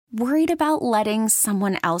Worried about letting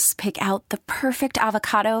someone else pick out the perfect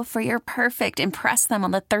avocado for your perfect impress them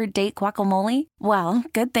on the third date guacamole? Well,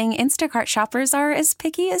 good thing Instacart shoppers are as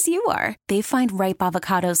picky as you are. They find ripe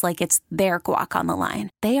avocados like it's their guac on the line.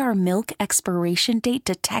 They are milk expiration date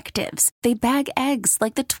detectives. They bag eggs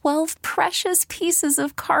like the 12 precious pieces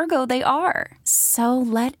of cargo they are. So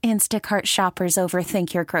let Instacart shoppers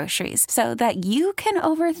overthink your groceries so that you can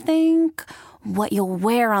overthink what you'll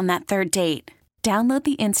wear on that third date. Download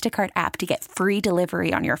the Instacart app to get free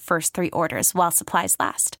delivery on your first 3 orders while supplies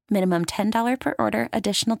last. Minimum $10 per order.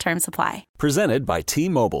 Additional terms apply. Presented by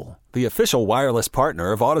T-Mobile, the official wireless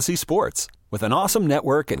partner of Odyssey Sports. With an awesome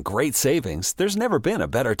network and great savings, there's never been a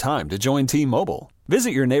better time to join T-Mobile.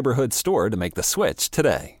 Visit your neighborhood store to make the switch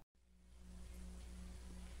today.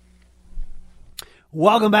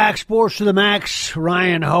 Welcome back, Sports to the Max.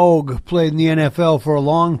 Ryan Hogue played in the NFL for a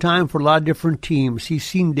long time for a lot of different teams. He's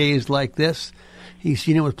seen days like this. He's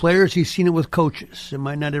seen it with players. He's seen it with coaches. It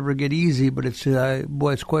might not ever get easy, but it's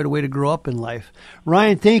it's quite a way to grow up in life.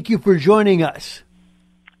 Ryan, thank you for joining us.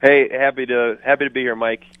 Hey, happy to be here,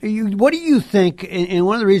 Mike. What do you think? And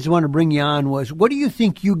one of the reasons I wanted to bring you on was, what do you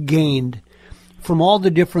think you gained from all the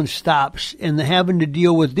different stops and the having to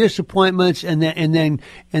deal with disappointments and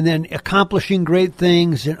then accomplishing great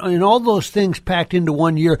things and all those things packed into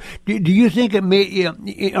 1 year? Do you think it made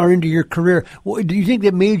or into your career? Do you think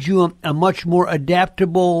that made you a much more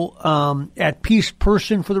adaptable, at peace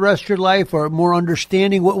person for the rest of your life, or more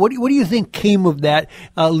understanding? What do you think came of that,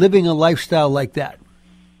 living a lifestyle like that?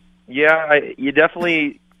 Yeah, you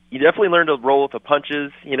definitely learn to roll with the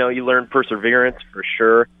punches. You learn perseverance for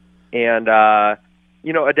sure. And,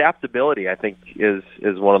 adaptability, I think, is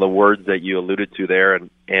one of the words that you alluded to there,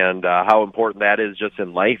 and how important that is just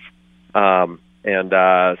in life.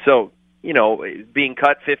 So, being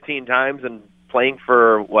cut 15 times and playing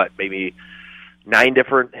for, maybe 9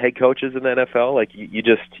 different head coaches in the NFL, like,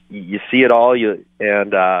 you see it all. It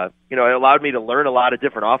allowed me to learn a lot of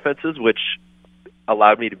different offenses, which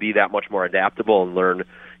allowed me to be that much more adaptable and learn,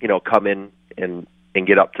 come in and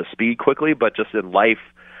get up to speed quickly, but just in life.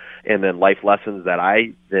 And then life lessons that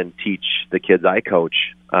I then teach the kids I coach,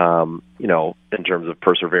 in terms of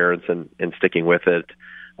perseverance and sticking with it,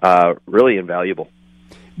 really invaluable.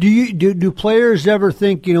 Do players ever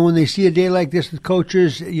think, when they see a day like this with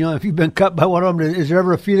coaches, if you've been cut by one of them, is there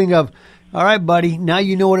ever a feeling of, all right, buddy, now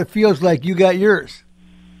you know what it feels like, you got yours?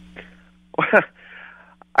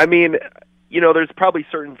 I mean, there's probably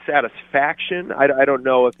certain satisfaction. I don't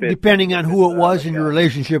know if depending on who it was in your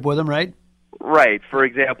relationship with them, right? Right. For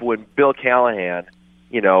example, when Bill Callahan,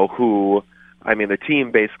 the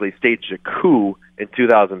team basically staged a coup in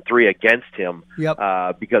 2003 against him.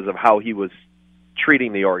 Yep. Because of how he was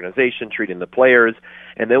treating the organization, treating the players.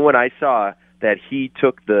 And then when I saw that he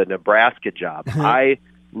took the Nebraska job, I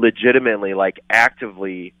legitimately,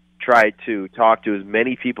 actively tried to talk to as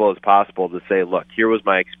many people as possible to say, look, here was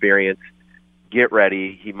my experience. Get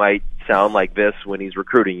ready. He might sound like this when he's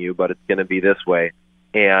recruiting you, but it's going to be this way.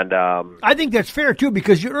 And I think that's fair too,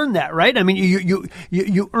 because you earned that, right? I mean,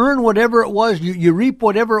 you earn whatever it was, you reap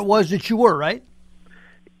whatever it was that you were, right?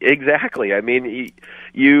 Exactly. I mean,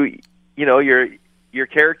 your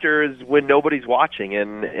character is when nobody's watching,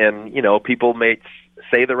 and people may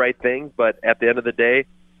say the right thing, but at the end of the day,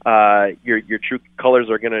 your true colors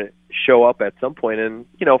are going to show up at some point. And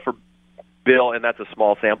for Bill, and that's a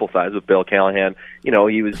small sample size with Bill Callahan,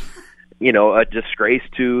 he was a disgrace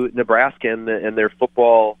to Nebraska and their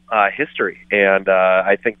football history. And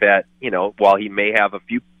I think that, while he may have a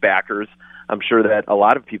few backers, I'm sure that a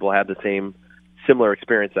lot of people had the similar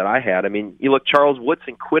experience that I had. I mean, you look, Charles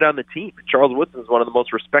Woodson quit on the team. Charles Woodson is one of the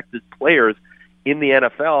most respected players in the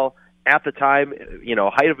NFL at the time,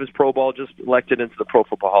 height of his Pro Bowl, just elected into the Pro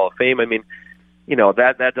Football Hall of Fame. I mean,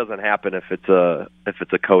 that doesn't happen if it's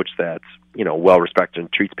a coach that's well respected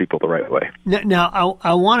and treats people the right way. Now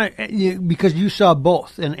I want to, because you saw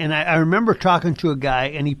both, and I remember talking to a guy,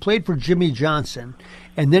 and he played for Jimmy Johnson,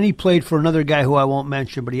 and then he played for another guy who I won't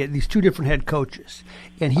mention, but he had these 2 different head coaches,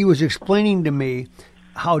 and he was explaining to me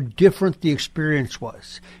how different the experience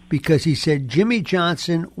was, because he said Jimmy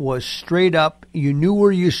Johnson was straight up. You knew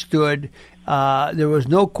where you stood. There was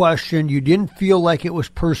no question. You didn't feel like it was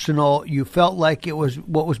personal. You felt like it was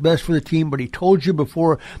what was best for the team, but he told you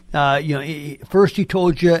before, first he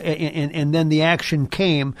told you and then the action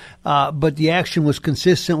came, but the action was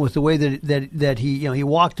consistent with the way that he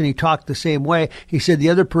walked and he talked the same way. He said the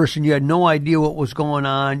other person, you had no idea what was going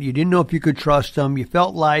on. You didn't know if you could trust them. You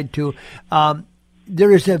felt lied to.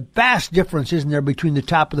 There is a vast difference, isn't there, between the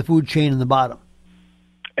top of the food chain and the bottom?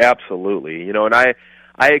 Absolutely. And I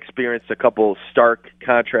experienced a couple stark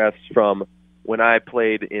contrasts from when I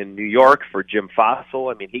played in New York for Jim Fossil,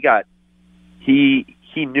 I mean, he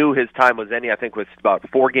knew his time was ending. I think with about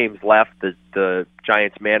 4 games left, the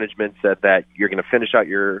Giants management said that you're going to finish out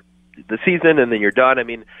the season and then you're done. I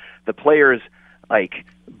mean, the players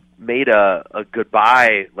made a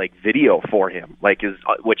goodbye video for him, which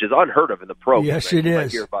is unheard of in the pros. Yes, right? it you is.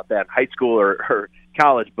 might hear about that in high school or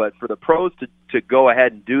college, but for the pros to go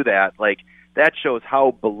ahead and do that, that shows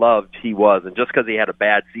how beloved he was. And just because he had a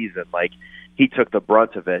bad season, he took the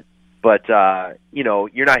brunt of it. But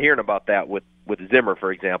you're not hearing about that with Zimmer,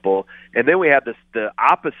 for example. And then we had the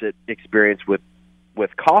opposite experience with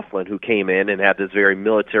Coughlin, who came in and had this very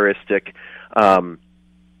militaristic,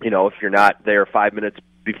 if you're not there 5 minutes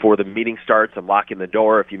before the meeting starts, I'm locking the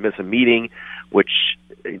door. If you miss a meeting, which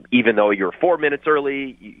even though you're 4 minutes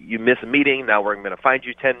early, you miss a meeting, now we're going to find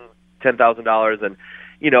you $10,000. And,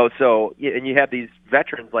 and you have these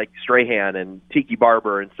veterans like Strahan and Tiki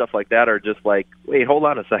Barber and stuff like that are just wait, hold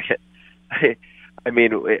on a second. I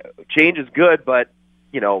mean, change is good, but,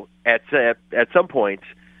 at some point,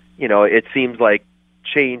 it seems like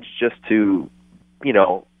change just to,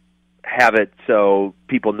 have it so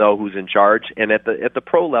people know who's in charge. And at the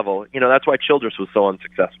pro level, that's why Childress was so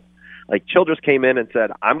unsuccessful. Childress came in and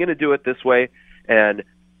said, I'm going to do it this way, and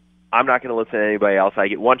I'm not going to listen to anybody else. I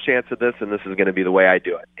get one chance at this, and this is going to be the way I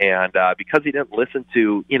do it. And because he didn't listen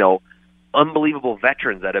to, unbelievable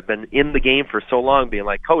veterans that have been in the game for so long being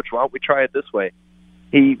like, Coach, why don't we try it this way?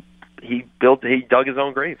 He dug his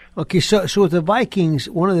own grave. Okay, so with the Vikings,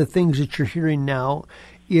 one of the things that you're hearing now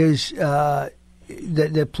is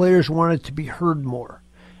that players wanted to be heard more.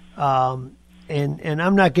 And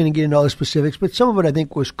I'm not going to get into all the specifics, but some of it I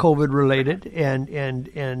think was COVID related, and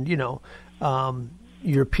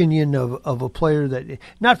your opinion of a player that,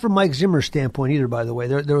 not from Mike Zimmer's standpoint either, by the way.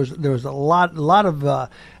 There was a lot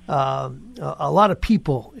of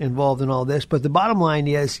people involved in all this, but the bottom line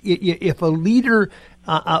is, if a leader,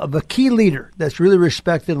 of a key leader that's really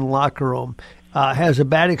respected in the locker room, has a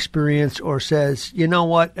bad experience or says, you know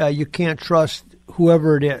what, you can't trust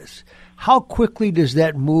whoever it is, how quickly does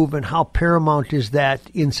that move, and how paramount is that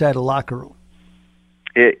inside a locker room?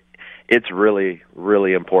 It's really,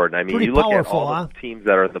 really important. I mean, pretty you look powerful, at all the teams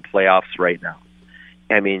that are in the playoffs right now.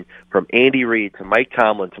 I mean, from Andy Reid to Mike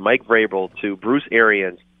Tomlin to Mike Vrabel to Bruce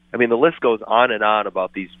Arians. I mean, the list goes on and on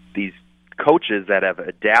about these coaches that have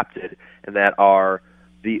adapted and that are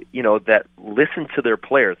that listen to their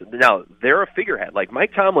players. Now, they're a figurehead.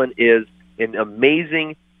 Mike Tomlin is an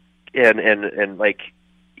amazing and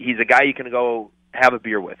he's a guy you can go have a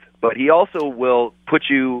beer with, but he also will put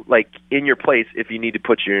you in your place if you need to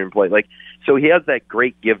put you in place. So he has that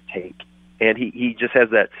great give take, and he just has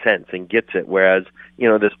that sense and gets it. Whereas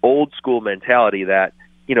this old school mentality that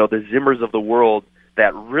the Zimmers of the world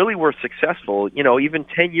that really were successful, even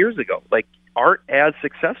 10 years ago, aren't as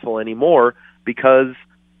successful anymore because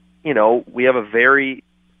we have a very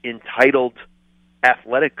entitled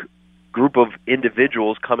athletic group of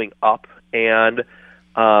individuals coming up, and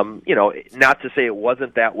not to say it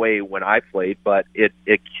wasn't that way when I played, but it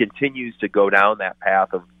continues to go down that path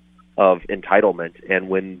of entitlement. And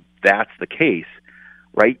when that's the case,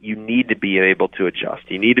 right, you need to be able to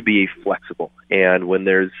adjust. You need to be flexible. And when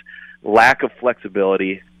there's lack of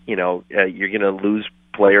flexibility, you're going to lose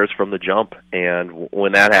players from the jump. And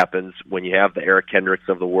when that happens, when you have the Eric Kendricks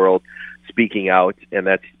of the world speaking out, and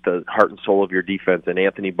that's the heart and soul of your defense, and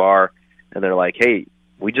Anthony Barr, and they're like, hey,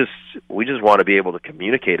 we just want to be able to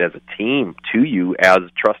communicate as a team to you as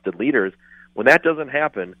trusted leaders. When that doesn't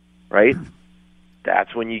happen, right,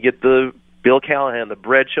 that's when you get the Bill Callahan, the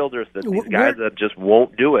Brad Childress, these guys that just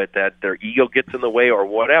won't do it, that their ego gets in the way or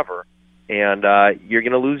whatever, and you're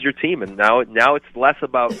going to lose your team. And now it's less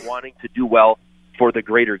about wanting to do well for the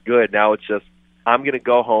greater good. Now it's just, I'm going to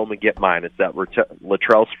go home and get mine. It's that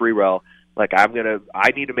Latrell Sprewell,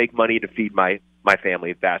 I need to make money to feed my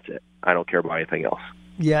family. That's it. I don't care about anything else.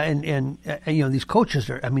 Yeah, and these coaches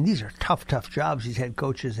these are tough jobs these head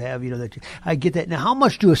coaches have, I get that. Now, how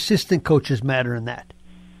much do assistant coaches matter in that?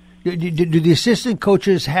 Do the assistant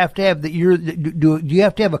coaches have to have do you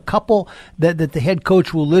have to have a couple that the head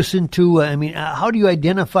coach will listen to? How do you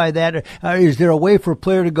identify that? Or is there a way for a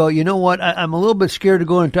player to go, you know what, I'm a little bit scared to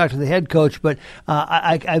go and talk to the head coach, but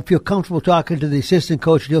I feel comfortable talking to the assistant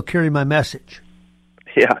coach, and he'll carry my message?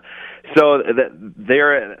 Yeah, so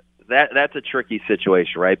that's a tricky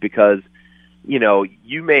situation, right? Because,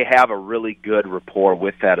 you may have a really good rapport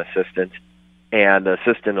with that assistant, and the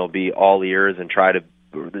assistant will be all ears and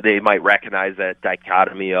they might recognize that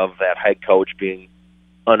dichotomy of that head coach being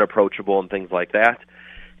unapproachable and things like that,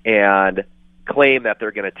 and claim that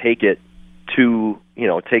they're going to take it to,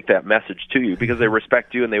 take that message to you because they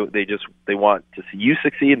respect you and they want to see you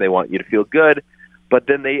succeed and they want you to feel good. But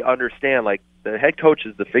then they understand, like, the head coach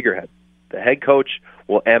is the figurehead. The head coach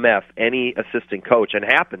will MF any assistant coach, and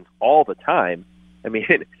happens all the time. I mean,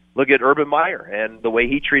 look at Urban Meyer and the way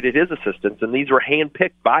he treated his assistants, and these were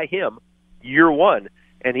handpicked by him year one.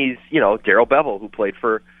 And he's, Darrell Bevell, who played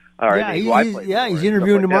for he's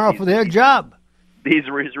interviewing tomorrow for the head job. These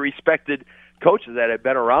are his respected coaches that have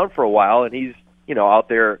been around for a while, and he's, out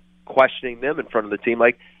there questioning them in front of the team.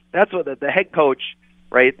 Like, that's what the head coach,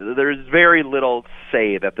 right? There's very little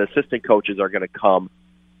say that the assistant coaches are going to come,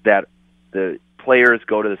 that the players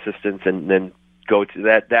go to the assistants and then go to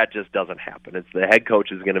that. That just doesn't happen. It's the head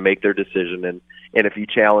coach is going to make their decision, and if you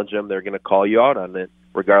challenge them, they're going to call you out on it,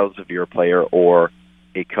 regardless if you're a player or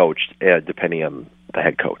a coach, depending on the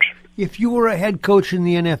head coach. If you were a head coach in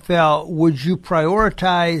the NFL, would you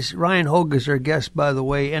prioritize, Ryan Hogue is our guest, by the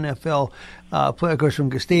way, NFL player, of course, from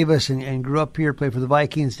Gustavus and grew up here, played for the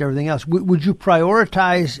Vikings and everything else. Would you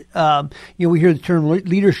prioritize, we hear the term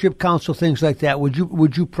leadership council, things like that. Would you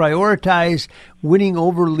prioritize winning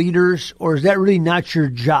over leaders, or is that really not your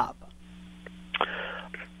job?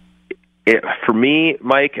 For me,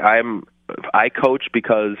 Mike, I coach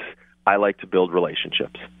because I like to build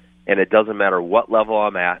relationships. And it doesn't matter what level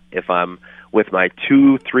I'm at, if I'm with my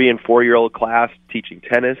 2, 3, and 4-year-old class teaching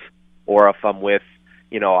tennis, or if I'm with,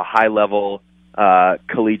 a high-level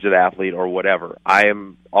collegiate athlete or whatever. I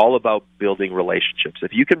am all about building relationships.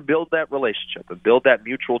 If you can build that relationship and build that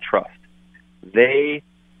mutual trust, they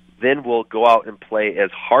then will go out and play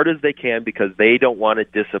as hard as they can because they don't want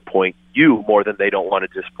to disappoint you more than they don't want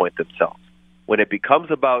to disappoint themselves. When it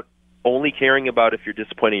becomes about only caring about if you're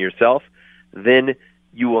disappointing yourself, then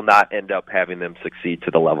you will not end up having them succeed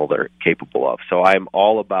to the level they're capable of. So I'm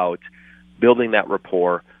all about building that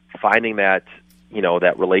rapport, finding that,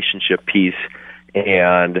 that relationship piece.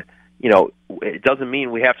 And, it doesn't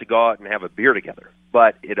mean we have to go out and have a beer together,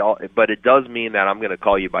 but it does mean that I'm going to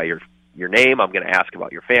call you by your name. I'm going to ask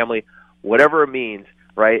about your family, whatever it means.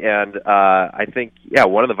 Right. And, I think,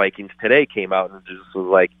 one of the Vikings today came out and just was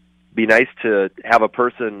like, be nice to have a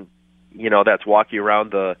person, that's walking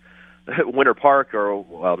around the Winter Park,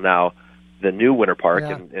 or now the new Winter Park,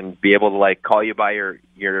 and be able to call you by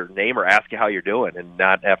your name or ask you how you're doing, and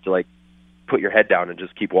not have to put your head down and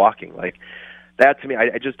just keep walking. That to me,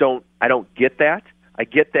 I just don't get that. I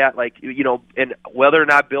get that, and whether or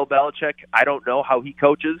not Bill Belichick, I don't know how he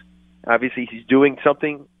coaches. Obviously, he's doing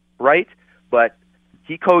something right, but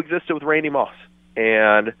he coexisted with Randy Moss,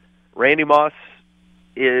 and Randy Moss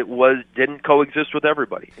didn't coexist with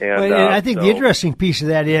everybody. And I think the interesting piece of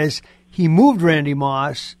that is he moved Randy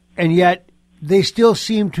Moss, and yet they still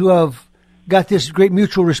seem to have got this great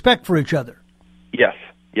mutual respect for each other. Yes.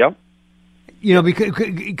 Yep.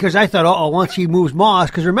 Because I thought, once he moves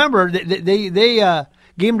Moss, because remember they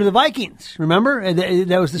gave him to the Vikings. Remember, and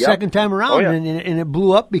that was the second time around, and it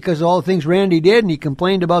blew up because of all the things Randy did, and he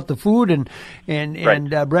complained about the food, and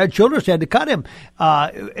Brad Childress had to cut him,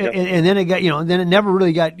 and then it got then it never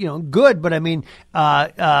really got good. But I mean,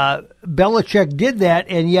 Belichick did that,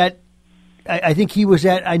 and yet I think he was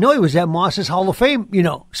at Moss's Hall of Fame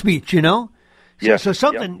speech. So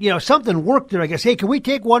something something worked there. I guess. Hey, can we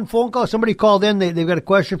take one phone call? Somebody called in. They've got a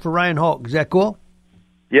question for Ryan Hogue. Is that cool?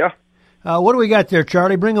 Yeah. What do we got there,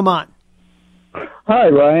 Charlie? Bring them on. Hi,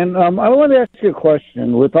 Ryan. I want to ask you a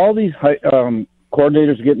question. With all these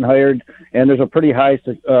coordinators getting hired, and there's a pretty high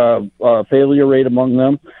failure rate among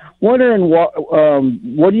them, wondering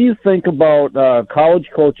what do you think about college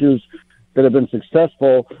coaches that have been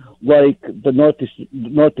successful, like the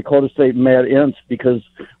North Dakota State Matt Entz? Because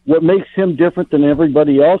what makes him different than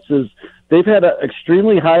everybody else is they've had an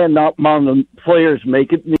extremely high amount of players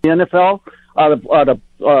make it in the NFL out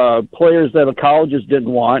of players that the colleges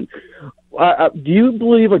didn't want. Do you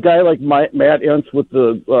believe a guy like Matt Entz, with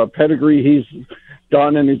the pedigree he's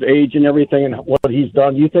done and his age and everything and what he's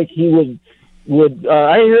done, do you think he would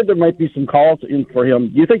I heard there might be some calls in for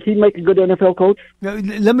him. Do you think he'd make a good NFL coach?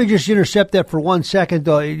 Let me just intercept that for 1 second,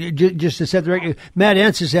 though, just to set the record. Matt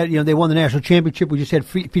Entz is that they won the national championship. We just had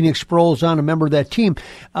Phoenix Sproles on, a member of that team.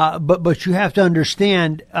 But you have to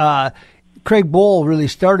understand, Craig Bohl really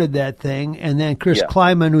started that thing, and then Chris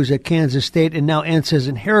Kleiman, who's at Kansas State, and now Entz has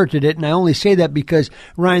inherited it. And I only say that because,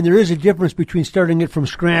 Ryan, there is a difference between starting it from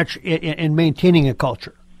scratch and maintaining a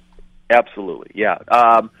culture. Absolutely, yeah.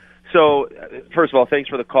 So, first of all, thanks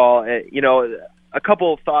for the call. A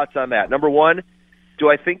couple of thoughts on that. Number one, do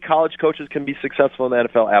I think college coaches can be successful in the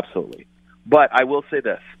NFL? Absolutely. But I will say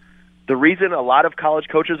this. The reason a lot of college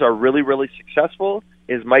coaches are really, really successful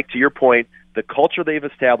is, Mike, to your point, the culture they've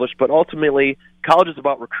established, but ultimately college is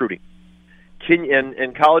about recruiting.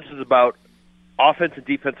 and college is about offensive,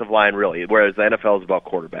 defensive line, really, whereas the NFL is about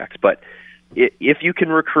quarterbacks. But if you can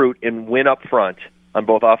recruit and win up front on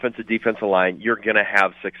both offensive, defensive line, you're going to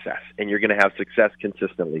have success, and you're going to have success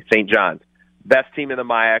consistently. St. John's, best team in the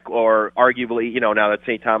MIAC, or arguably, now that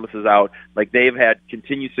St. Thomas is out, like they've had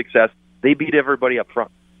continued success. They beat everybody up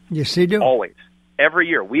front. Yes, they do. Always. Every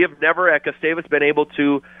year. We have never at Gustavus been able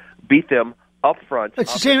to beat them up front.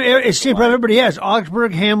 It's the same. It's the same problem everybody has.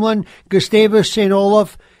 Augsburg, Hamlin, Gustavus, St.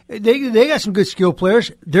 Olaf. They got some good skill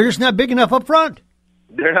players. They're just not big enough up front.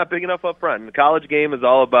 They're not big enough up front. And the college game is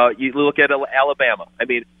all about, you look at Alabama. I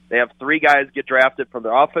mean, they have 3 guys get drafted from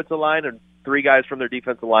their offensive line and 3 guys from their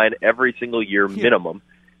defensive line every single year minimum.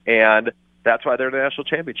 And that's why they're in the national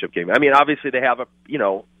championship game. I mean, obviously they have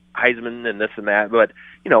Heisman and this and that, but,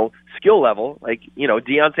 skill level, like,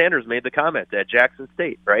 Deion Sanders made the comment at Jackson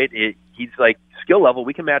State, right? He's like, skill level,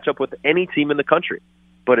 we can match up with any team in the country,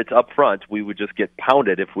 but it's up front. We would just get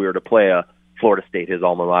pounded if we were to play a Florida State, his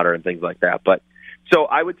alma mater, and things like that. But so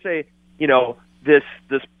I would say,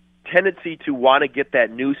 this tendency to want to get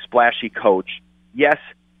that new splashy coach, yes,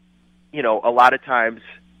 a lot of times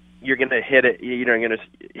you're going to hit it. You're going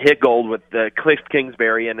to hit gold with Cliff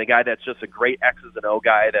Kingsbury and the guy that's just a great X's and O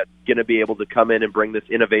guy that's going to be able to come in and bring this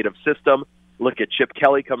innovative system. Look at Chip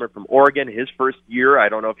Kelly coming from Oregon. His first year, I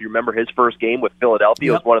don't know if you remember his first game with Philadelphia. Yep.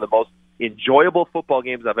 It was one of the most enjoyable football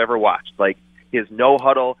games I've ever watched. Like his no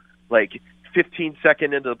huddle, like 15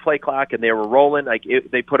 seconds into the play clock, and they were rolling. Like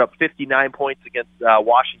they put up 59 points against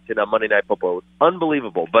Washington on Monday Night Football. It was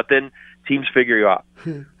unbelievable. But then teams figure you out,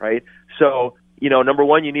 right? So, number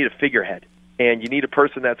one, you need a figurehead, and you need a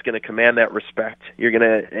person that's going to command that respect.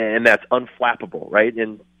 And that's unflappable, right?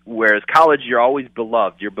 And whereas college, you're always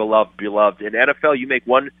beloved. You're beloved. In NFL, you make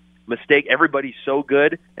one mistake, everybody's so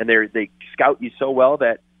good, and they scout you so well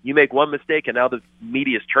that you make one mistake, and now the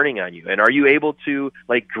media is turning on you. And are you able to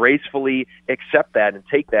gracefully accept that and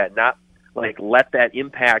take that, not let that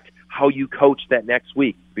impact how you coach that next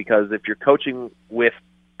week? Because if you're coaching with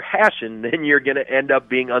passion, then you're going to end up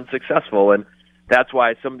being unsuccessful. And that's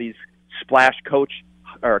why some of these splash coach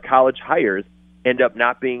or college hires end up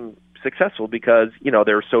not being successful, because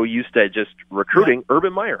they're so used to just recruiting. Right.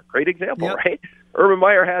 Urban Meyer, great example, right? Urban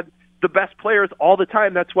Meyer had the best players all the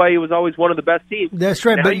time. That's why he was always one of the best teams. That's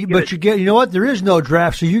right. Now but you get, there is no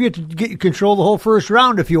draft, so you get to control the whole first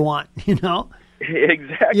round if you want, Exactly.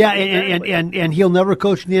 Yeah, and he'll never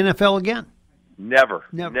coach in the NFL again. Never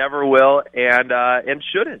will, and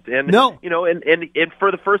shouldn't. And no. And for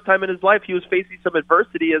the first time in his life, he was facing some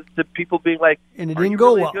adversity as to people being like, and it didn't go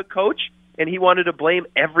really well. A good coach, and he wanted to blame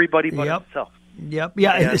everybody but himself. Yep.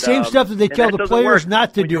 Yeah, and the same stuff that they tell the players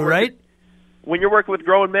not to do, right? When you're working with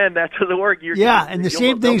grown men, that doesn't work. And the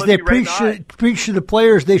same things they preach to the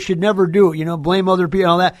players they should never do. Blame other people and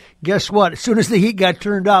all that. Guess what? As soon as the heat got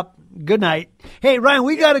turned up, good night. Hey, Ryan,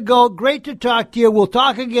 we got to go. Great to talk to you. We'll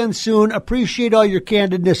talk again soon. Appreciate all your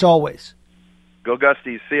candidness always. Go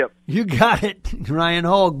Gusties. See ya. You got it. Ryan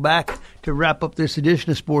Hogue back to wrap up this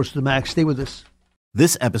edition of Sports to the Max. Stay with us.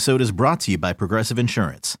 This episode is brought to you by Progressive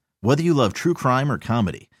Insurance. Whether you love true crime or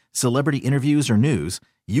comedy, celebrity interviews or news,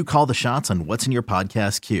 you call the shots on what's in your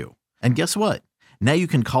podcast queue. And guess what? Now you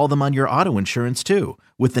can call them on your auto insurance too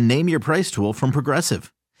with the Name Your Price tool from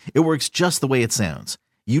Progressive. It works just the way it sounds.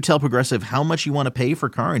 You tell Progressive how much you want to pay for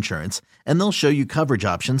car insurance, and they'll show you coverage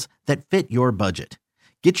options that fit your budget.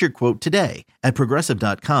 Get your quote today at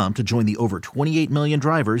Progressive.com to join the over 28 million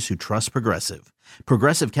drivers who trust Progressive.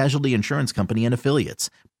 Progressive Casualty Insurance Company and Affiliates.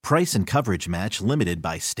 Price and coverage match limited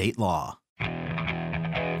by state law.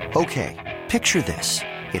 Okay, picture this.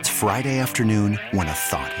 It's Friday afternoon when a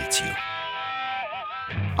thought hits you.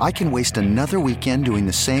 I can waste another weekend doing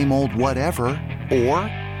the same old whatever, or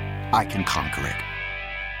I can conquer it.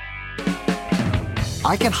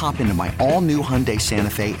 I can hop into my all-new Hyundai Santa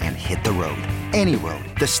Fe and hit the road. Any road.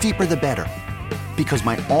 The steeper, the better. Because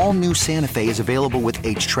my all-new Santa Fe is available with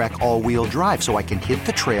H-Track all-wheel drive, so I can hit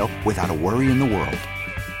the trail without a worry in the world.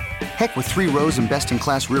 Heck, with 3 rows and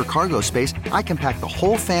best-in-class rear cargo space, I can pack the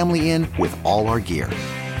whole family in with all our gear.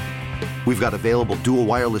 We've got available dual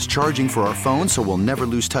wireless charging for our phones, so we'll never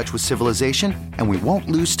lose touch with civilization, and we won't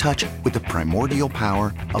lose touch with the primordial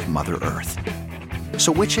power of Mother Earth.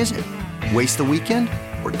 So which is it? Waste the weekend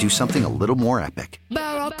or do something a little more epic?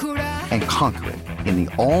 And conquer it in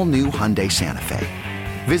the all-new Hyundai Santa Fe.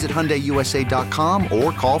 Visit HyundaiUSA.com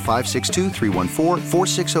or call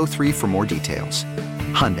 562-314-4603 for more details.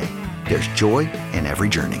 Hyundai, there's joy in every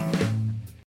journey.